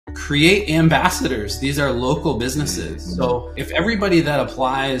create ambassadors. These are local businesses. So if everybody that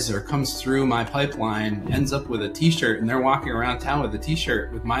applies or comes through my pipeline ends up with a t-shirt and they're walking around town with a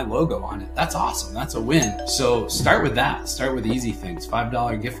t-shirt with my logo on it, that's awesome. That's a win. So start with that. Start with easy things.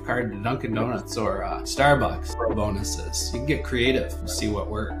 $5 gift card to Dunkin' Donuts or Starbucks for bonuses. You can get creative, see what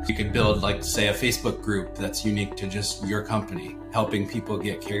works. You could build, like, say, a Facebook group that's unique to just your company, helping people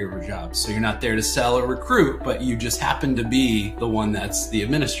get caregiver jobs. So you're not there to sell or recruit, but you just happen to be the one that's the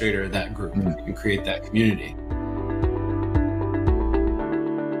administrator of that group and create that community.